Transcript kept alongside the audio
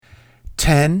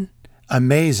10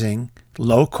 amazing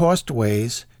low-cost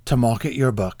ways to market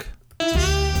your book.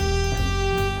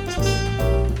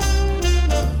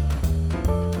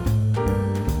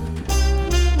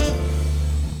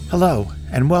 Hello,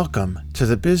 and welcome to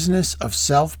the Business of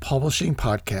Self-Publishing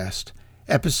podcast,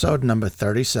 episode number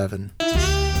 37.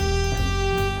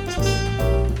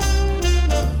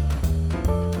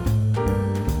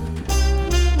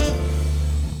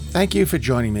 Thank you for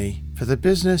joining me for the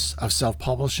Business of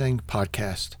Self-Publishing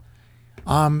podcast.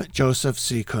 I'm Joseph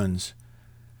C. Kunz.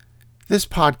 This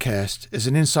podcast is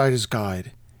an insider's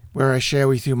guide where I share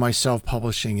with you my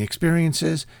self-publishing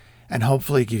experiences and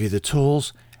hopefully give you the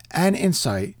tools and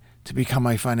insight to become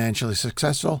a financially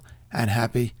successful and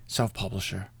happy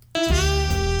self-publisher.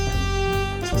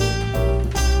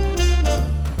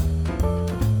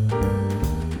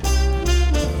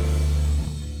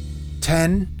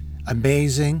 Ten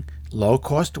amazing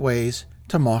low-cost ways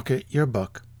to market your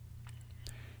book.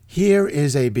 Here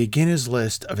is a beginner's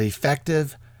list of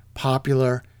effective,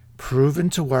 popular, proven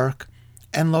to work,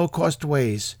 and low-cost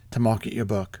ways to market your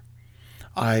book.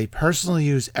 I personally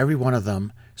use every one of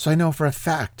them, so I know for a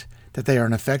fact that they are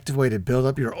an effective way to build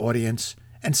up your audience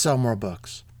and sell more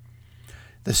books.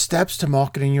 The steps to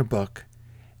marketing your book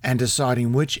and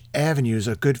deciding which avenues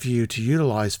are good for you to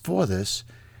utilize for this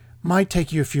might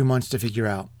take you a few months to figure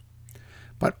out.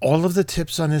 But all of the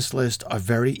tips on this list are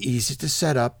very easy to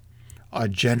set up, are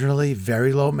generally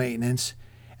very low maintenance,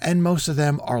 and most of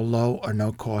them are low or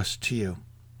no cost to you.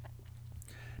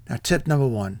 Now, tip number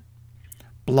 1,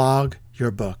 blog your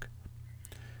book.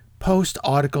 Post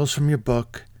articles from your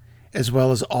book as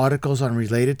well as articles on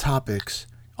related topics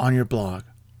on your blog.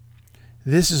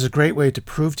 This is a great way to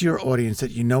prove to your audience that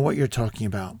you know what you're talking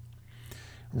about.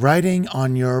 Writing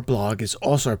on your blog is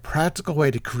also a practical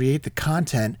way to create the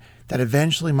content that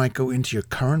eventually might go into your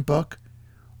current book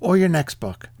or your next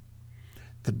book.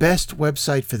 The best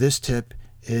website for this tip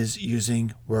is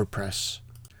using WordPress.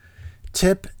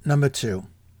 Tip number 2,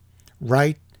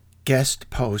 write guest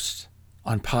posts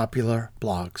on popular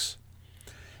blogs.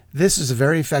 This is a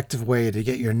very effective way to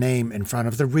get your name in front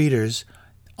of the readers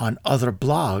on other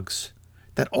blogs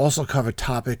that also cover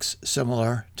topics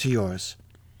similar to yours.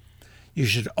 You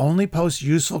should only post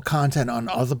useful content on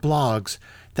other blogs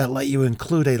that let you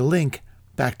include a link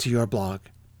back to your blog.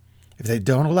 If they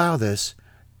don't allow this,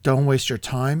 don't waste your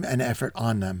time and effort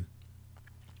on them.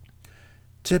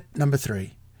 Tip number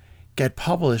 3, get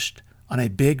published on a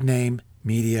big name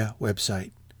media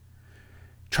website.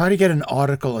 Try to get an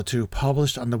article or two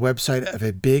published on the website of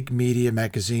a big media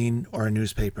magazine or a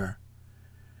newspaper.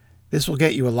 This will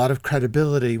get you a lot of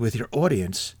credibility with your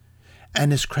audience,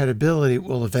 and this credibility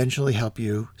will eventually help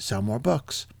you sell more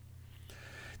books.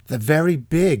 The very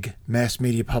big mass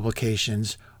media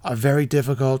publications are very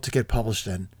difficult to get published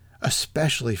in,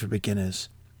 especially for beginners.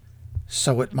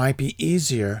 So it might be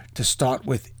easier to start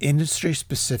with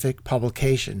industry-specific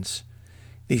publications.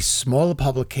 These smaller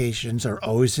publications are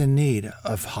always in need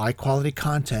of high-quality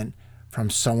content from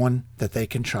someone that they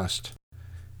can trust.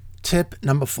 Tip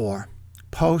number 4,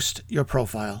 post your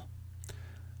profile.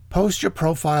 Post your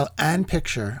profile and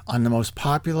picture on the most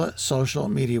popular social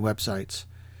media websites.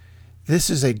 This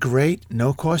is a great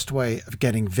no-cost way of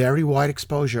getting very wide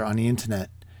exposure on the internet,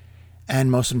 and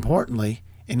most importantly,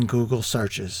 in Google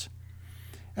searches.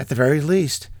 At the very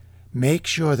least, make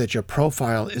sure that your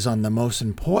profile is on the most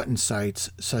important sites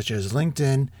such as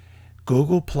LinkedIn,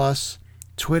 Google+,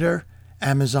 Twitter,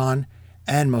 Amazon,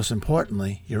 and most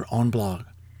importantly, your own blog.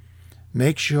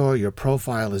 Make sure your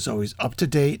profile is always up to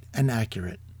date and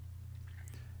accurate.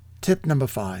 Tip number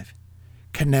 5,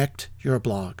 connect your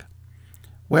blog.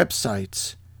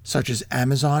 Websites such as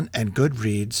Amazon and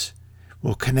Goodreads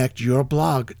will connect your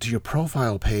blog to your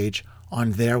profile page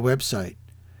on their website.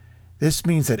 This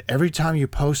means that every time you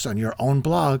post on your own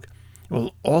blog, it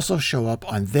will also show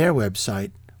up on their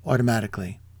website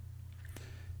automatically.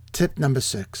 Tip number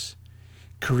 6,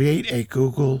 create a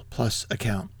Google+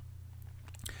 account.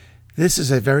 This is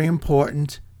a very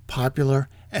important, popular,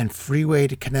 and free way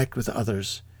to connect with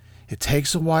others. It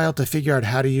takes a while to figure out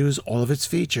how to use all of its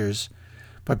features,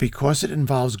 but because it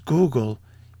involves Google,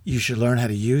 you should learn how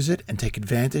to use it and take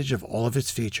advantage of all of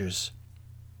its features.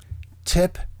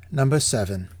 Tip number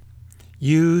 7,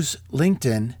 use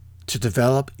LinkedIn to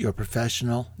develop your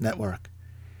professional network.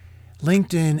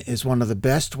 LinkedIn is one of the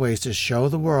best ways to show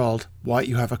the world what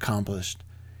you have accomplished.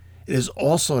 It is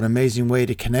also an amazing way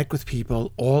to connect with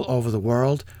people all over the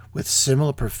world with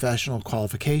similar professional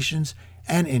qualifications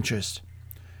and interests.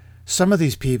 Some of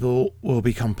these people will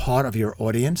become part of your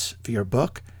audience for your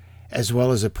book, as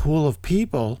well as a pool of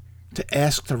people to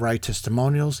ask to write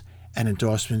testimonials and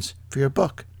endorsements for your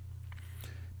book.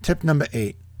 Tip number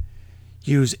 8.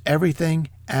 Use everything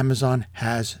Amazon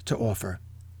has to offer.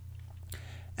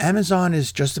 Amazon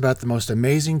is just about the most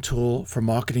amazing tool for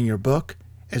marketing your book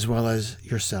as well as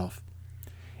yourself.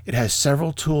 It has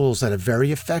several tools that are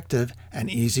very effective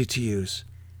and easy to use.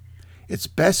 Its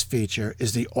best feature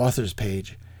is the authors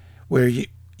page, where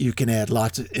you can add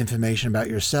lots of information about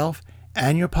yourself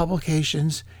and your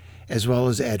publications, as well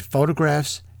as add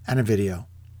photographs and a video.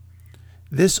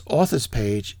 This authors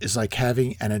page is like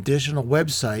having an additional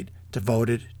website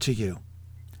devoted to you.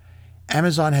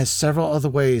 Amazon has several other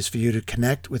ways for you to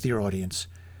connect with your audience.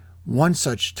 One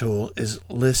such tool is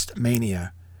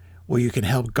Listmania, where you can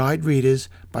help guide readers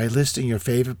by listing your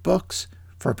favorite books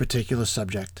for a particular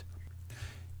subject.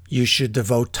 You should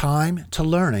devote time to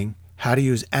learning how to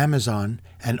use Amazon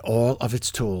and all of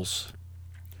its tools.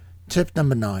 Tip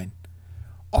number 9,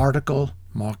 article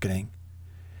marketing.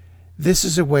 This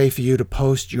is a way for you to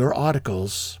post your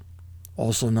articles,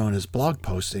 also known as blog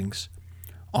postings,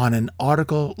 on an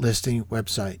article listing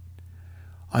website.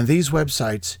 On these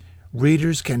websites,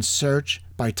 readers can search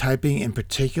by typing in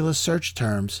particular search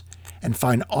terms and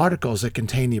find articles that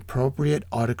contain the appropriate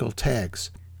article tags.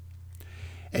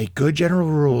 A good general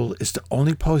rule is to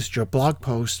only post your blog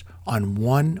post on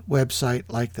one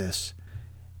website like this.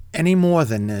 Any more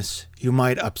than this, you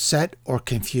might upset or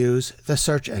confuse the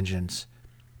search engines.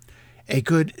 A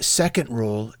good second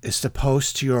rule is to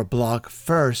post to your blog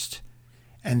first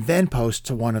and then post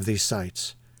to one of these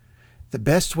sites. The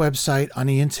best website on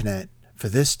the internet for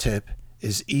this tip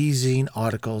is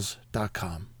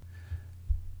ezinearticles.com.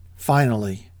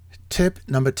 Finally, tip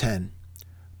number 10,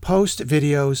 post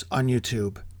videos on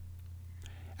YouTube.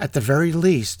 At the very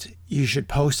least, you should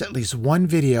post at least one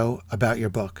video about your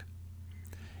book.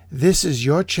 This is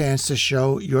your chance to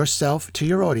show yourself to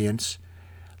your audience,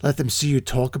 let them see you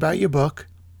talk about your book,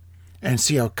 and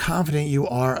see how confident you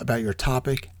are about your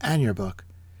topic and your book.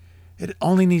 It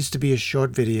only needs to be a short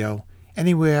video,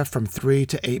 anywhere from 3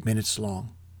 to 8 minutes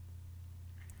long.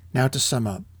 Now to sum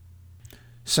up.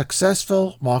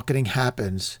 Successful marketing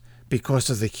happens because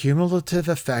of the cumulative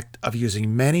effect of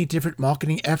using many different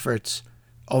marketing efforts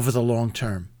over the long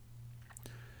term.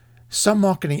 Some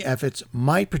marketing efforts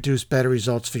might produce better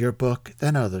results for your book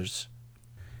than others.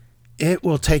 It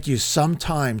will take you some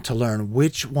time to learn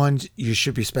which ones you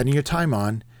should be spending your time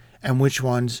on and which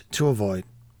ones to avoid.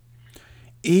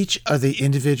 Each of the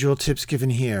individual tips given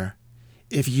here,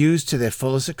 if used to their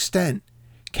fullest extent,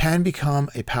 can become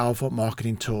a powerful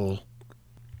marketing tool.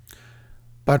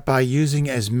 But by using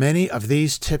as many of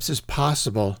these tips as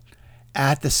possible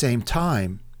at the same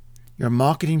time, your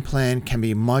marketing plan can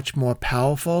be much more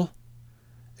powerful,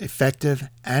 effective,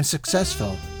 and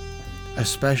successful,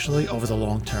 especially over the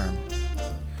long term.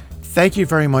 Thank you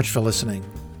very much for listening.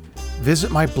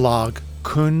 Visit my blog,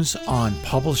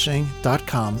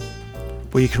 kunzonpublishing.com,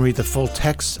 where you can read the full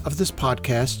text of this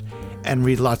podcast and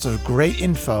read lots of great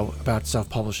info about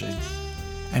self-publishing.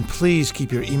 And please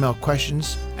keep your email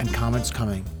questions and comments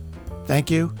coming. Thank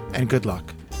you and good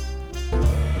luck.